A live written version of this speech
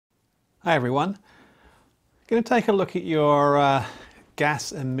Hi everyone. I'm going to take a look at your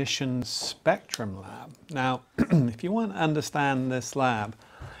gas emission spectrum lab. Now, if you want to understand this lab,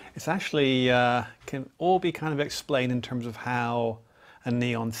 it's actually can all be kind of explained in terms of how a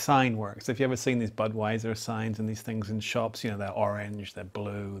neon sign works. If you've ever seen these Budweiser signs and these things in shops, you know, they're orange, they're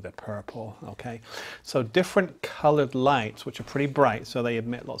blue, they're purple, okay? So different colored lights, which are pretty bright, so they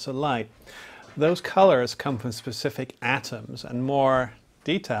emit lots of light. Those colors come from specific atoms and more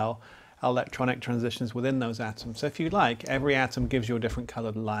detail electronic transitions within those atoms. So if you like, every atom gives you a different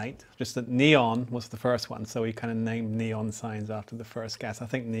colored light, just that neon was the first one, so we kind of named neon signs after the first gas. I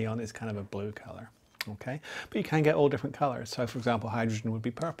think neon is kind of a blue color, okay? But you can get all different colors. So for example, hydrogen would be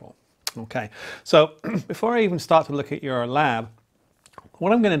purple, okay? So before I even start to look at your lab,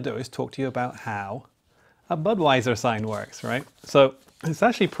 what I'm going to do is talk to you about how a Budweiser sign works, right? So it's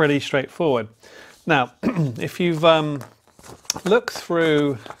actually pretty straightforward. Now, if you've looked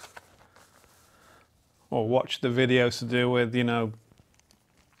through or watch the videos to do with, you know,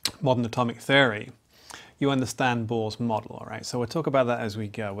 modern atomic theory, you understand Bohr's model, all right? So we'll talk about that as we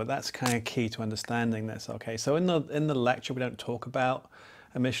go, but that's kind of key to understanding this, okay? So in the lecture, we don't talk about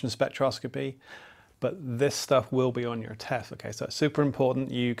emission spectroscopy, but this stuff will be on your test, okay? So it's super important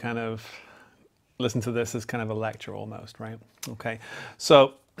you kind of listen to this as kind of a lecture almost, right? Okay,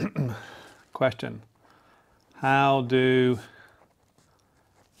 so question, how do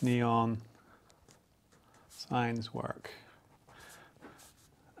neon signs work?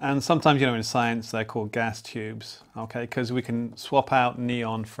 And sometimes, you know, in science they're called gas tubes, okay, because we can swap out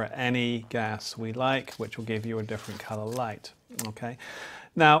neon for any gas we like, which will give you a different color light, okay?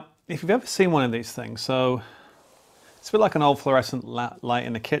 Now, if you've ever seen one of these things, so it's a bit like an old fluorescent light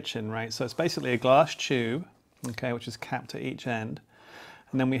in a kitchen, right? So it's basically a glass tube, okay, which is capped at each end,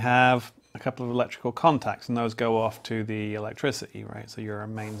 and then we have a couple of electrical contacts, and those go off to the electricity, right? So your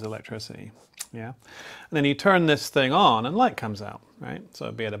mains electricity, yeah? And then you turn this thing on and light comes out, right?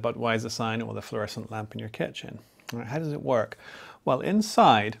 So be it a Budweiser sign or the fluorescent lamp in your kitchen. All right, how does it work? Well,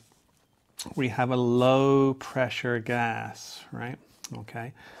 inside we have a low pressure gas, right?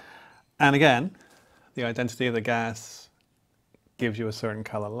 Okay. And again, the identity of the gas gives you a certain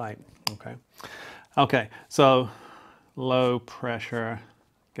color light, okay? Okay, so low pressure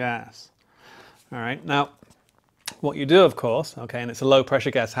gas. All right, now what you do, of course, okay, and it's a low pressure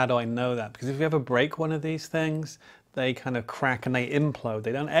gas. How do I know that? Because if you ever break one of these things, they kind of crack and they implode.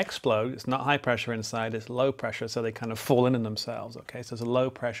 They don't explode. It's not high pressure inside, it's low pressure, so they kind of fall in themselves, okay? So there's a low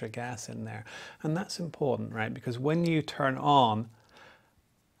pressure gas in there. And that's important, right? Because when you turn on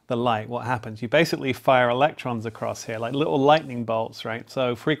the light, what happens? You basically fire electrons across here, like little lightning bolts, right?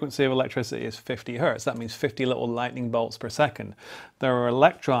 So frequency of electricity is 50 hertz. That means 50 little lightning bolts per second. There are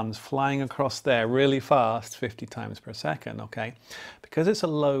electrons flying across there really fast, 50 times per second, okay? Because it's a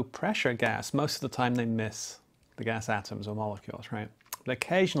low pressure gas, most of the time they miss the gas atoms or molecules, right? But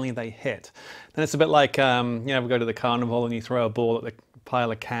occasionally they hit. Then it's a bit like, you know, we go to the carnival and you throw a ball at the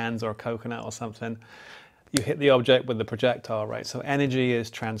pile of cans or a coconut or something. You hit the object with the projectile, right? So energy is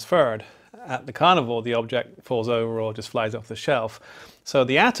transferred. At the carnival, the object falls over or just flies off the shelf. So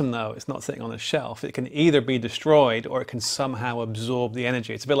the atom, though, it's not sitting on a shelf. It can either be destroyed or it can somehow absorb the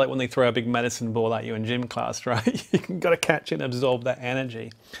energy. It's a bit like when they throw a big medicine ball at you in gym class, right? You've got to catch it and absorb that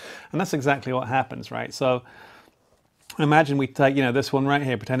energy. And that's exactly what happens, right? So imagine we take, you know, this one right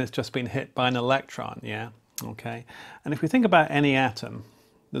here, pretend it's just been hit by an electron, yeah? Okay. And if we think about any atom,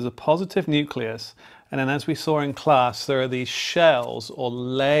 there's a positive nucleus, and then as we saw in class, there are these shells or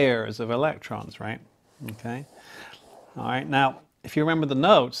layers of electrons, right? Okay. All right. Now, if you remember the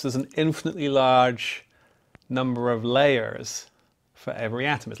notes, there's an infinitely large number of layers for every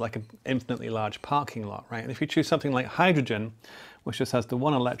atom. It's like an infinitely large parking lot, right? And if you choose something like hydrogen, which just has the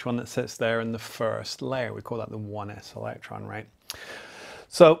one electron that sits there in the first layer, we call that the 1s electron, right?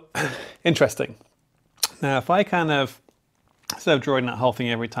 So, interesting. Now, if I kind of, instead of drawing that whole thing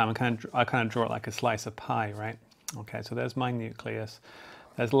every time, I kind of draw it like a slice of pie, right? Okay, so there's my nucleus.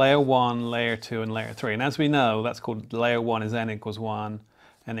 There's layer 1, layer 2, and layer 3. And as we know, that's called layer 1 is n equals 1,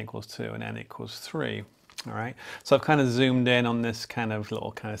 n equals 2, and n equals 3. All right? So I've kind of zoomed in on this kind of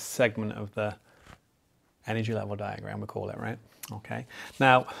little kind of segment of the energy level diagram, we call it, right? Okay.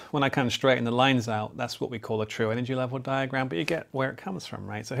 Now, when I kind of straighten the lines out, that's what we call a true energy level diagram, but you get where it comes from,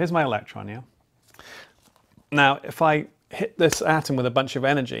 right? So here's my electron, yeah? Now, if I hit this atom with a bunch of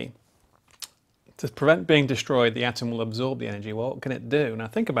energy, to prevent being destroyed, the atom will absorb the energy. Well, what can it do? Now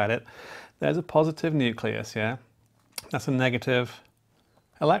think about it. There's a positive nucleus, yeah? That's a negative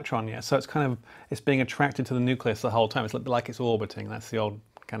electron, yeah? So it's kind of, it's being attracted to the nucleus the whole time. It's like it's orbiting. That's the old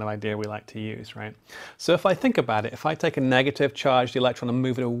kind of idea we like to use, right? So if I think about it, if I take a negative charged electron and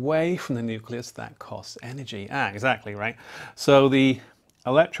move it away from the nucleus, that costs energy. Exactly, right? So the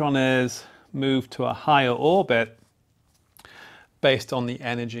electron is moved to a higher orbit based on the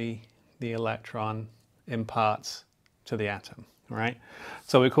energy the electron imparts to the atom, right?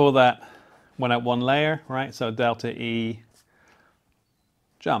 So we call that one at one layer, right? So delta E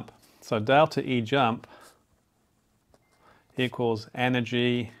jump. So delta E jump equals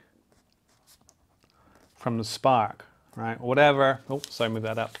energy from the spark, right? Whatever, oh, sorry, move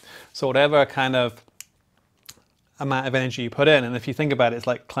that up. So whatever kind of amount of energy you put in, and if you think about it, it's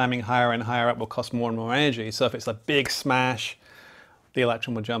like climbing higher and higher up will cost more and more energy. So if it's a big smash, the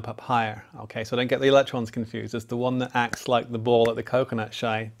electron will jump up higher, okay? So don't get the electrons confused. It's the one that acts like the ball at the coconut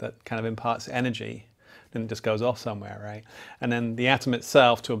shy that kind of imparts energy, then it just goes off somewhere, right? And then the atom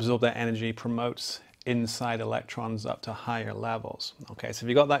itself, to absorb that energy, promotes inside electrons up to higher levels. Okay, so if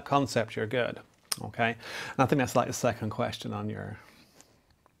you got that concept, you're good. Okay, and I think that's like the second question on your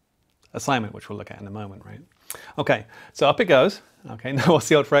assignment, which we'll look at in a moment, right? Okay, so up it goes. Okay, now what's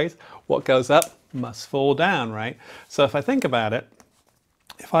the old phrase? What goes up must fall down, right? So if I think about it,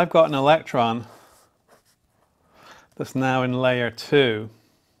 if I've got an electron that's now in layer 2,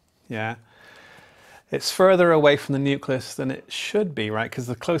 yeah, it's further away from the nucleus than it should be, right? Because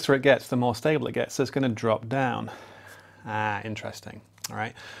the closer it gets, the more stable it gets, so it's going to drop down. Interesting. All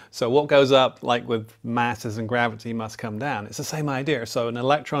right. So what goes up, like with masses and gravity, must come down. It's the same idea. So an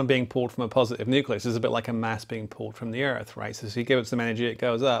electron being pulled from a positive nucleus is a bit like a mass being pulled from the Earth, right? So you give it some energy, it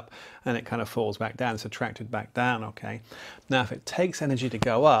goes up, and it kind of falls back down. It's attracted back down, okay? Now, if it takes energy to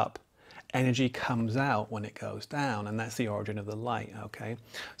go up, energy comes out when it goes down, and that's the origin of the light, okay?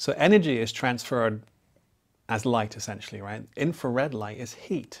 So energy is transferred as light, essentially, right? Infrared light is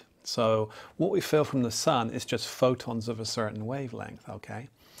heat. So what we feel from the sun is just photons of a certain wavelength, okay?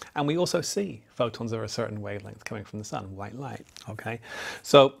 And we also see photons of a certain wavelength coming from the sun, white light, okay?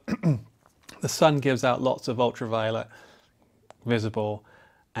 So the sun gives out lots of ultraviolet, visible,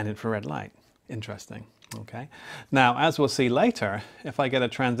 and infrared light. Interesting, okay? Now, as we'll see later, if I get a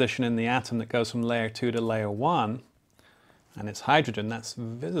transition in the atom that goes from layer 2 to layer 1, and it's hydrogen, that's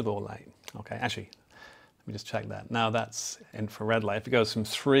visible light, okay? Actually, let me just check that. Now that's infrared light. If it goes from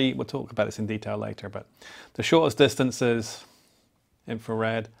 3, we'll talk about this in detail later, but the shortest distance is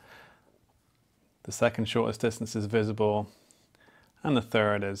infrared, the second shortest distance is visible, and the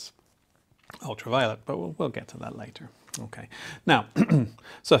third is ultraviolet, but we'll get to that later. Okay. Now,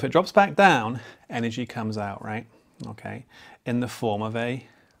 so if it drops back down, energy comes out, right? Okay, in the form of a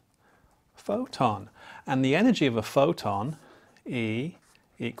photon. And the energy of a photon, E,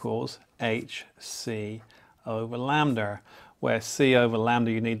 equals hc over lambda, where c over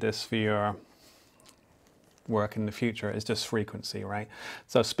lambda, you need this for your work in the future, is just frequency, right?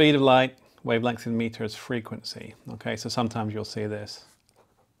 So speed of light, wavelength in meters, frequency. Okay, so sometimes you'll see this.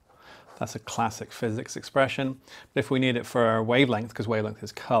 That's a classic physics expression. But if we need it for wavelength, because wavelength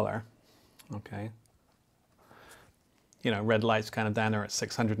is color, okay, you know, red light's kind of down there at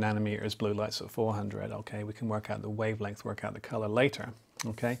 600 nanometers, blue light's at 400, okay, we can work out the wavelength, work out the color later.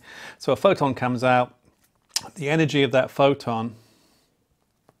 Okay, so a photon comes out, the energy of that photon,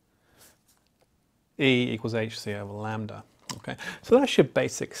 E equals hc over lambda. Okay, so that's your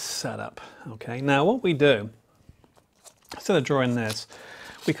basic setup. Okay, now what we do, instead of drawing this,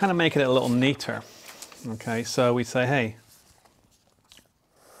 we kind of make it a little neater. Okay, so we say, hey,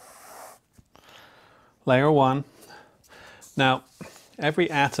 layer 1. Now,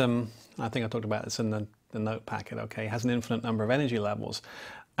 every atom, I think I talked about this in the note packet, okay, has an infinite number of energy levels.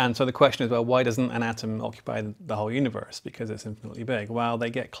 And so the question is, well, why doesn't an atom occupy the whole universe? Because it's infinitely big. Well, they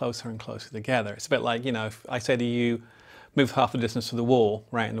get closer and closer together. It's a bit like, you know, if I say to you, move half the distance to the wall,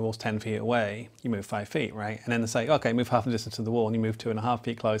 right, and the wall's 10 feet away, you move 5 feet, right? And then they say, okay, move half the distance to the wall, and you move 2.5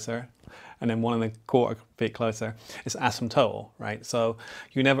 feet closer, and then 1.25 feet closer. It's asymptotal, right? So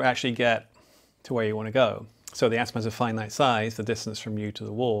you never actually get to where you want to go. So the atom has a finite size, the distance from you to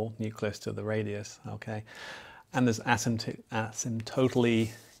the wall, nucleus to the radius, okay? And there's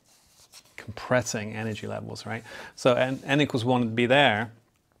asymptotally compressing energy levels, right? So n equals 1 would be there,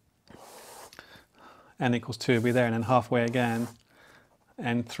 n equals 2 would be there, and then halfway again,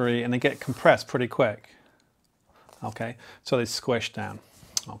 n3, and they get compressed pretty quick, okay? So they squish down,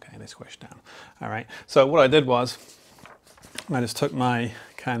 okay, they squish down, all right? So what I did was, I just took my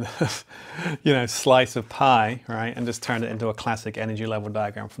kind of, you know, slice of pie, right, and just turned it into a classic energy level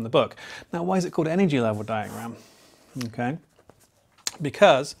diagram from the book. Now, why is it called energy level diagram? Okay,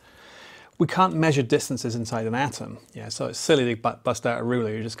 because we can't measure distances inside an atom. Yeah, so it's silly to bust out a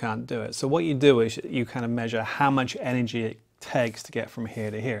ruler, you just can't do it. So what you do is you kind of measure how much energy it takes to get from here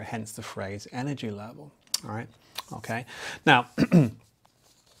to here, hence the phrase energy level. All right, okay. Now, if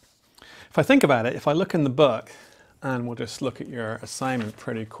I think about it, if I look in the book, and we'll just look at your assignment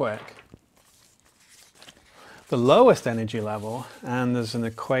pretty quick, the lowest energy level, and there's an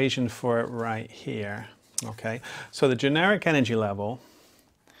equation for it right here, okay? So the generic energy level,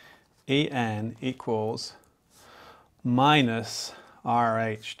 En equals minus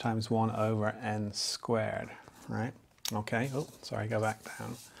RH times 1 over n squared, right? Okay, oh, sorry, go back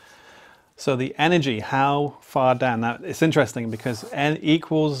down. So the energy, how far down? Now, it's interesting because n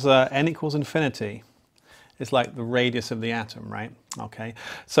equals infinity. It's like the radius of the atom, right? Okay,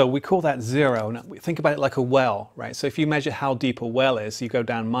 so we call that 0. Now, we think about it like a well, right? So if you measure how deep a well is, you go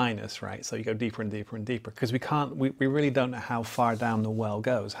down minus, right? So you go deeper and deeper and deeper, because we really don't know how far down the well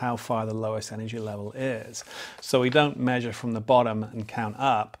goes, how far the lowest energy level is. So we don't measure from the bottom and count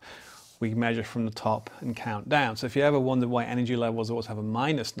up. We measure from the top and count down. So if you ever wonder why energy levels always have a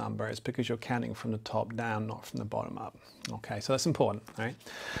minus number, it's because you're counting from the top down, not from the bottom up. Okay, so that's important, right?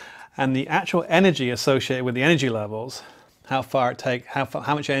 And the actual energy associated with the energy levels, how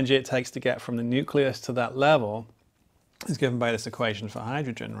much energy it takes to get from the nucleus to that level, is given by this equation for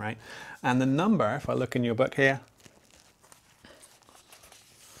hydrogen, right? And the number, if I look in your book here,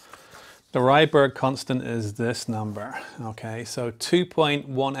 the Rydberg constant is this number, okay? So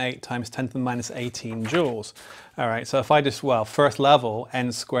 2.18 times 10 to the minus 18 joules. All right, so if I just, well, first level,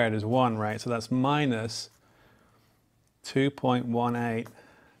 n squared is 1, right? So that's minus 2.18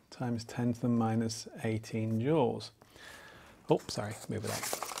 times 10 to the minus 18 joules. Oh, sorry, move it up.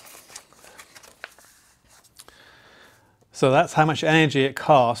 So that's how much energy it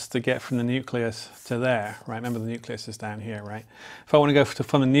costs to get from the nucleus to there, right? Remember the nucleus is down here, right? If I want to go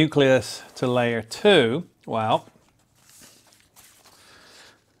from the nucleus to layer 2, well,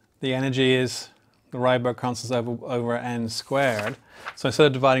 the energy is the Rydberg constant over n squared. So instead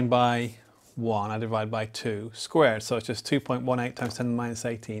of dividing by 1, I divide by 2 squared. So it's just 2.18 times 10 to the minus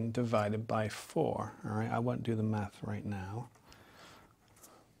 18 divided by 4. All right, I won't do the math right now.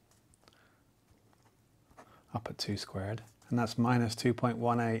 I'll put 2 squared. And that's minus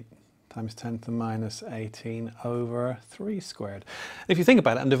 2.18 times 10 to the minus 18 over 3 squared. If you think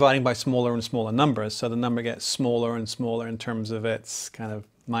about it, I'm dividing by smaller and smaller numbers, so the number gets smaller and smaller in terms of its kind of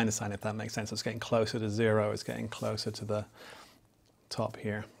minus sign, if that makes sense. It's getting closer to 0, it's getting closer to the top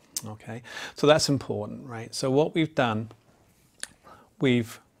here. Okay, so that's important, right? So what we've done,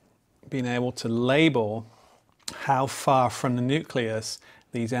 we've been able to label how far from the nucleus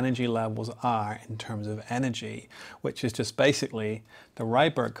these energy levels are in terms of energy, which is just basically the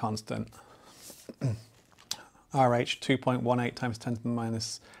Rydberg constant, RH 2.18 times 10 to the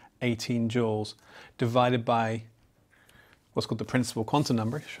minus 18 joules, divided by what's called the principal quantum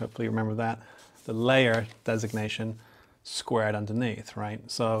number, hopefully you remember that, the layer designation, squared underneath, right?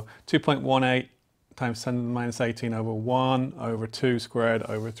 So 2.18 times 10 to the minus 18 over 1 over 2 squared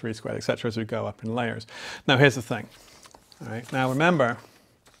over 3 squared, etc. as we go up in layers. Now here's the thing, all right? Now remember,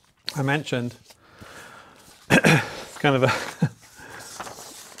 I mentioned kind of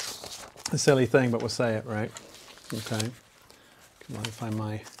a silly thing, but we'll say it, right? Okay. Come on, find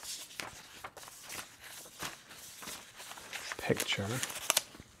my picture. I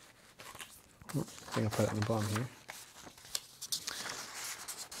think I'll put it in the bottom here.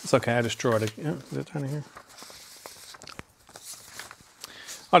 It's okay, I just draw it again. Yeah, is it down here?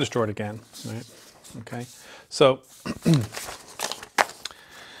 I'll just draw it again, right? Okay. So,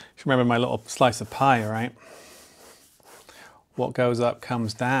 if you remember my little slice of pie, right? What goes up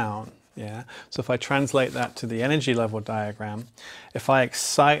comes down, yeah? So if I translate that to the energy level diagram, if I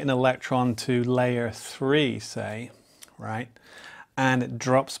excite an electron to layer 3, say, right? And it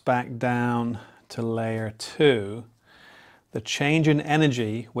drops back down to layer 2, the change in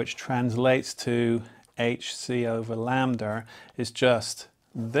energy, which translates to hc over lambda, is just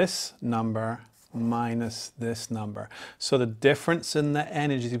this number minus this number. So the difference in the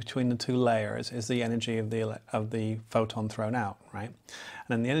energy between the two layers is the energy of the photon thrown out, right? And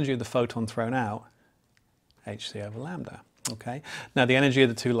then the energy of the photon thrown out, hc over lambda, okay? Now the energy of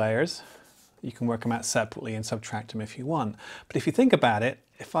the two layers, you can work them out separately and subtract them if you want. But if you think about it,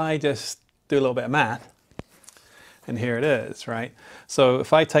 if I just do a little bit of math, and here it is, right? So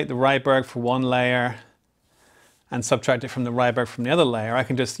if I take the Rydberg for one layer and subtract it from the Rydberg from the other layer, I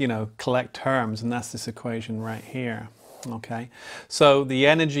can just, you know, collect terms, and that's this equation right here, okay? So the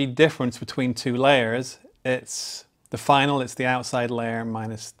energy difference between two layers, it's the final, it's the outside layer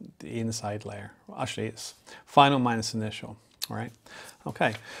minus the inside layer. Well, actually, it's final minus initial, all right?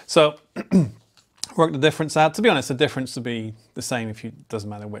 Okay, so work the difference out. To be honest, the difference would be the same if you, doesn't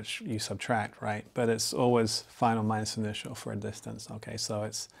matter which you subtract, right? But it's always final minus initial for a distance. Okay, so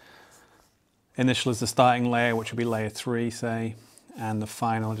it's initial is the starting layer, which will be layer 3, say, and the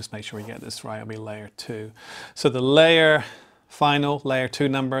final, just make sure we get this right, will be layer 2. So the layer final, layer 2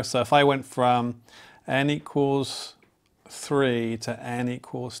 number, so if I went from n equals 3 to n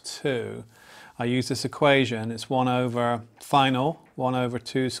equals 2, I use this equation, it's 1 over final, 1 over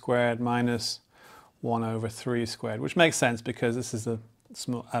 2 squared minus 1 over 3 squared, which makes sense because this is a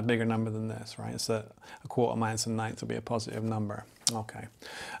bigger number than this, right? It's a quarter minus a ninth will be a positive number. Okay.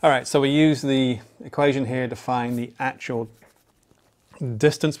 All right, so we use the equation here to find the actual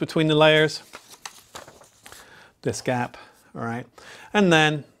distance between the layers, this gap, all right? And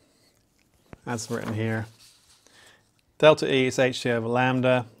then, as written here, delta E is hc over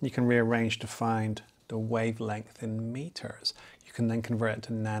lambda. You can rearrange to find the wavelength in meters. You can then convert it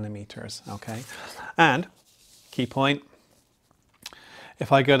to nanometers, okay? And, key point,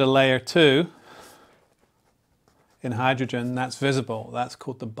 if I go to layer 2 in hydrogen, that's visible. That's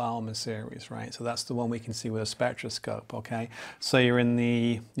called the Balmer series, right? So that's the one we can see with a spectroscope, okay? So you're in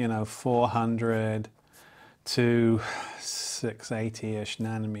the, 400 to 680-ish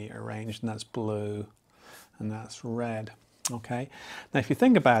nanometer range, and that's blue, and that's red, okay? Now, if you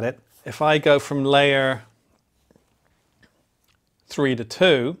think about it, if I go from layer 3 to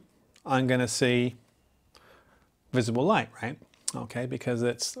 2, I'm going to see visible light, right? Okay, because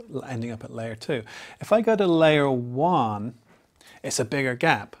it's ending up at layer 2. If I go to layer 1, it's a bigger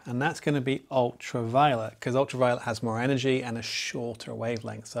gap, and that's going to be ultraviolet, because ultraviolet has more energy and a shorter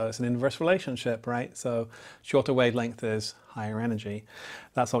wavelength. So it's an inverse relationship, right? So shorter wavelength is higher energy.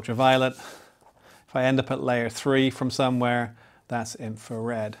 That's ultraviolet. If I end up at layer 3 from somewhere, that's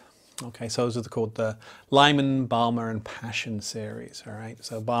infrared. Okay, so those are called the Lyman, Balmer, and Paschen series, all right?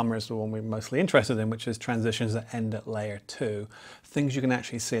 So Balmer is the one we're mostly interested in, which is transitions that end at layer 2. Things you can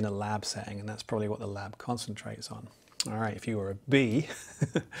actually see in a lab setting, and that's probably what the lab concentrates on. All right, if you were a bee,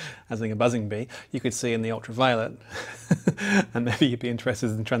 as in a buzzing bee, you could see in the ultraviolet, and maybe you'd be interested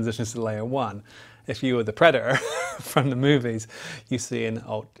in transitions to layer 1. If you were the predator from the movies, you see in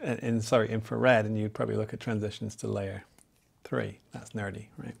infrared, and you'd probably look at transitions to layer 3. That's nerdy,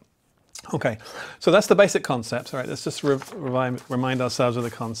 right? Okay, so that's the basic concepts. All right, let's just remind ourselves of the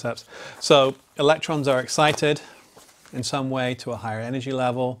concepts. So electrons are excited in some way to a higher energy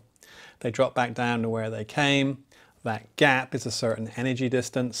level. They drop back down to where they came. That gap is a certain energy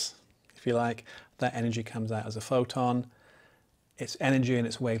distance, if you like. That energy comes out as a photon. Its energy and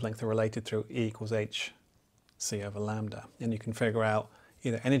its wavelength are related through E equals hc over lambda. And you can figure out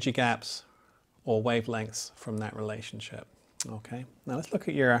either energy gaps or wavelengths from that relationship. Okay, now let's look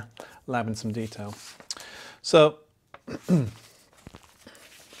at your lab in some detail. So, all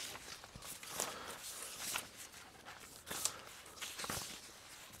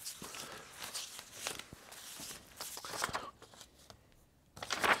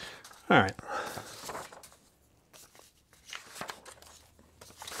right.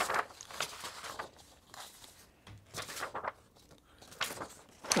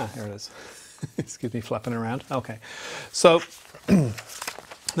 Here it is. Excuse me, flapping around. Okay, so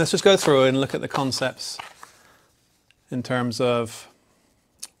let's just go through and look at the concepts in terms of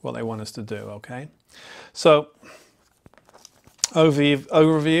what they want us to do, okay? So,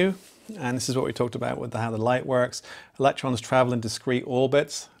 overview, and this is what we talked about with how the light works. Electrons travel in discrete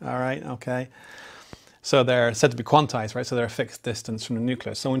orbits, all right, okay? So they're said to be quantized, right? So they're a fixed distance from the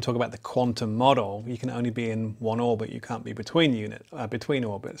nucleus. So when we talk about the quantum model, you can only be in one orbit. You can't be between between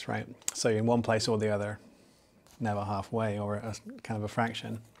orbits, right? So you're in one place or the other, never halfway or a kind of a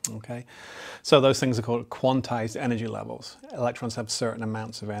fraction, okay? So those things are called quantized energy levels. Electrons have certain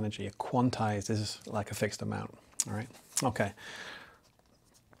amounts of energy. A quantized is like a fixed amount, all right? Okay.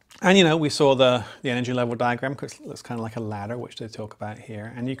 And we saw the energy level diagram, because it looks kind of like a ladder, which they talk about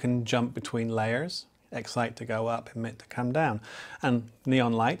here. And you can jump between layers. Excite to go up, emit to come down. And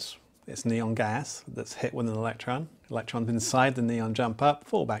neon lights, it's neon gas that's hit with an electron. Electrons inside the neon jump up,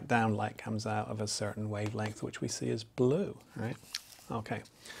 fall back down, light comes out of a certain wavelength, which we see as blue, right? Okay.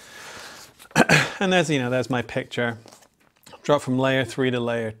 And there's my picture. Drop from layer 3 to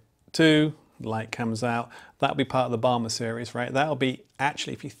layer 2, light comes out. That'll be part of the Balmer series, right? That'll be,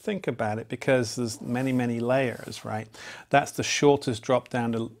 actually, if you think about it, because there's many, many layers, right? That's the shortest drop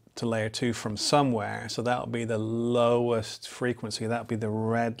down to layer 2 from somewhere, so that'll be the lowest frequency. That'll be the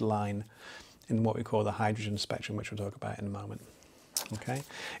red line in what we call the hydrogen spectrum, which we'll talk about in a moment. Okay,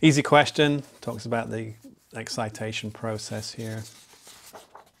 easy question, talks about the excitation process here.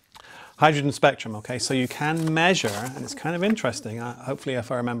 hydrogen spectrum, okay? So you can measure, and it's kind of interesting. Hopefully,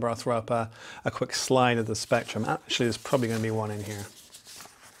 if I remember, I'll throw up a quick slide of the spectrum. Actually, there's probably going to be one in here.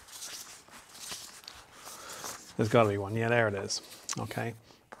 There's got to be one. Yeah, there it is. Okay.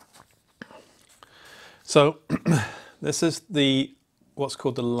 So this is what's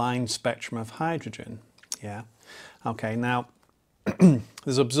called the line spectrum of hydrogen. Yeah. Okay. Now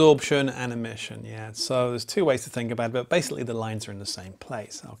there's absorption and emission. Yeah. So there's two ways to think about it, but basically the lines are in the same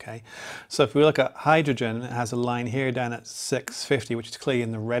place. Okay. So if we look at hydrogen, it has a line here down at 650, which is clearly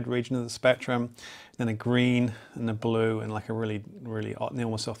in the red region of the spectrum, then a green and a blue, and like a really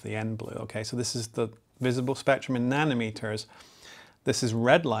almost off the end blue. Okay. So this is the visible spectrum in nanometers. This is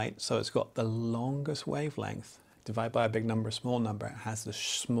red light, so it's got the longest wavelength. Divide by a big number, a small number, it has the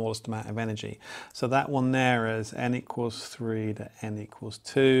smallest amount of energy. So that one there is n equals 3 to n equals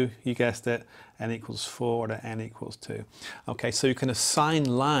 2. You guessed it, n equals 4 to n equals 2. Okay, so you can assign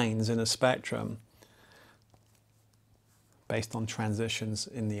lines in a spectrum based on transitions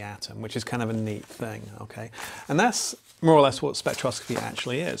in the atom, which is kind of a neat thing, okay? And that's more or less what spectroscopy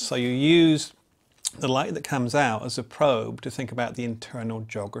actually is. So you use the light that comes out as a probe to think about the internal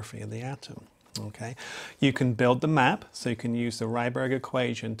geography of the atom. Okay, you can build the map, so you can use the Rydberg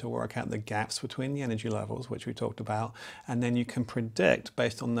equation to work out the gaps between the energy levels, which we talked about, and then you can predict,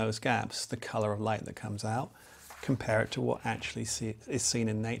 based on those gaps, the color of light that comes out, compare it to what actually is seen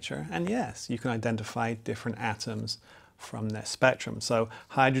in nature, and yes, you can identify different atoms from their spectrum. So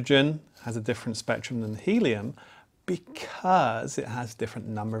hydrogen has a different spectrum than helium, because it has different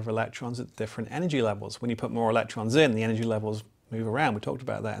number of electrons at different energy levels. When you put more electrons in, the energy levels move around. We talked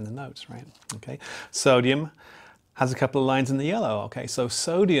about that in the notes, right? Okay. Sodium has a couple of lines in the yellow. Okay, so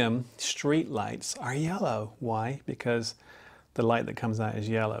sodium street lights are yellow. Why? Because the light that comes out is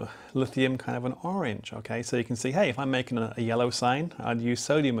yellow. Lithium, kind of an orange. Okay, so you can see, hey, if I'm making a yellow sign, I'd use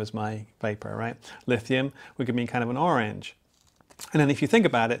sodium as my vapor, right? Lithium would give me kind of an orange. And then if you think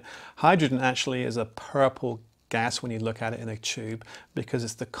about it, hydrogen actually is a purple gas when you look at it in a tube, because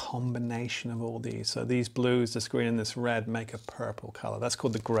it's the combination of all these. So these blues, this green and this red make a purple color. That's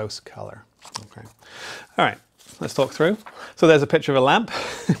called the gross color. Okay. All right, let's talk through. So there's a picture of a lamp.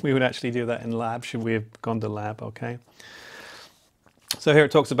 We would actually do that in lab, should we have gone to lab, okay? So here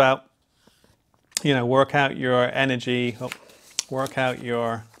it talks about, you know, work out your energy, work out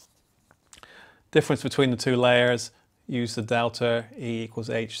your difference between the two layers, use the delta E equals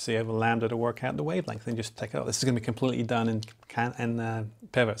hc over lambda to work out the wavelength, and just take it out. This is going to be completely done in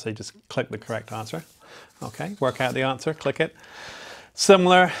Pivot, so you just click the correct answer. Okay, work out the answer, click it.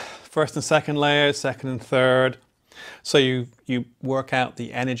 Similar, first and second layers, second and third. So you work out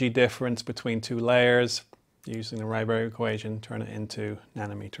the energy difference between two layers using the Rydberg equation, turn it into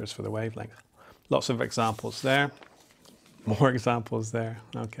nanometers for the wavelength. Lots of examples there, more examples there,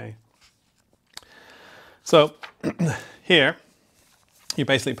 okay. So here, you're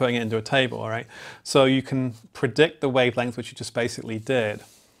basically putting it into a table, all right? So you can predict the wavelength, which you just basically did.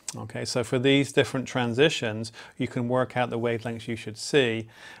 Okay, so for these different transitions, you can work out the wavelengths you should see,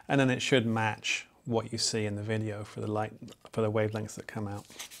 and then it should match what you see in the video for the wavelengths that come out.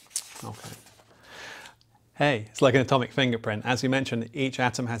 Okay. Hey, it's like an atomic fingerprint. As we mentioned, each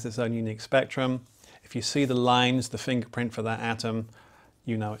atom has its own unique spectrum. If you see the lines, the fingerprint for that atom,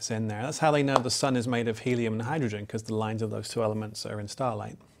 you know it's in there. That's how they know the sun is made of helium and hydrogen, because the lines of those two elements are in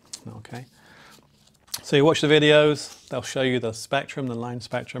starlight. Okay. So you watch the videos, they'll show you the spectrum, the line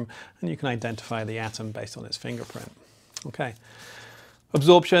spectrum, and you can identify the atom based on its fingerprint. Okay.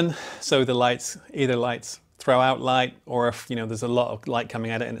 Absorption, so the lights, either lights throw out light, or if there's a lot of light coming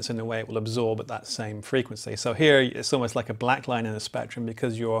at it and it's in the way, it will absorb at that same frequency. So here it's almost like a black line in the spectrum,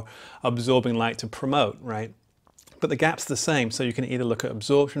 because you're absorbing light to promote, right? But the gap's the same, so you can either look at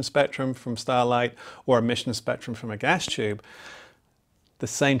absorption spectrum from starlight or emission spectrum from a gas tube. The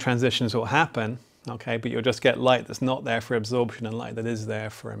same transitions will happen, okay, but you'll just get light that's not there for absorption and light that is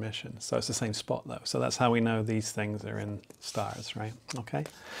there for emission. So it's the same spot though. So that's how we know these things are in stars, right? Okay.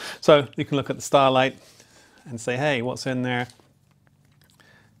 So you can look at the starlight and say, hey, what's in there?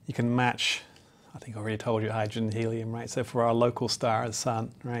 You can match, I think I already told you, hydrogen and helium, right? So for our local star, the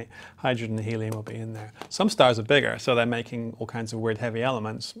sun, right, hydrogen and helium will be in there. Some stars are bigger, so they're making all kinds of weird heavy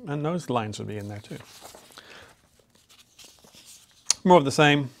elements, and those lines will be in there too. More of the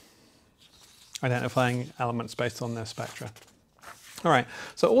same, identifying elements based on their spectra. All right,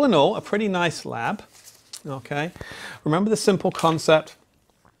 so all in all, a pretty nice lab, okay? Remember the simple concept.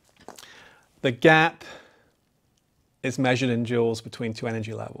 The gap is measured in joules between two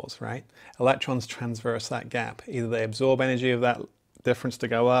energy levels, right? Electrons transverse that gap. Either they absorb energy of that difference to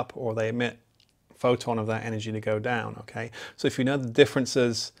go up, or they emit photon of that energy to go down, okay? So if you know the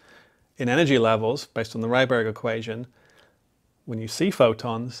differences in energy levels, based on the Rydberg equation, when you see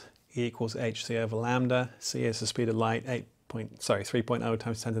photons, E equals hc over lambda. C is the speed of light, 3.0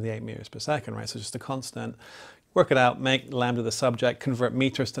 times 10 to the 8 meters per second, right? So just a constant. Work it out, make lambda the subject, convert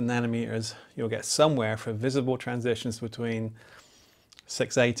meters to nanometers. You'll get somewhere for visible transitions between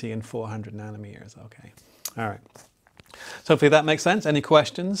 680 and 400 nanometers. Okay, all right. So hopefully that makes sense. Any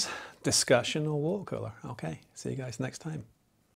questions, discussion, or water cooler? Okay, see you guys next time.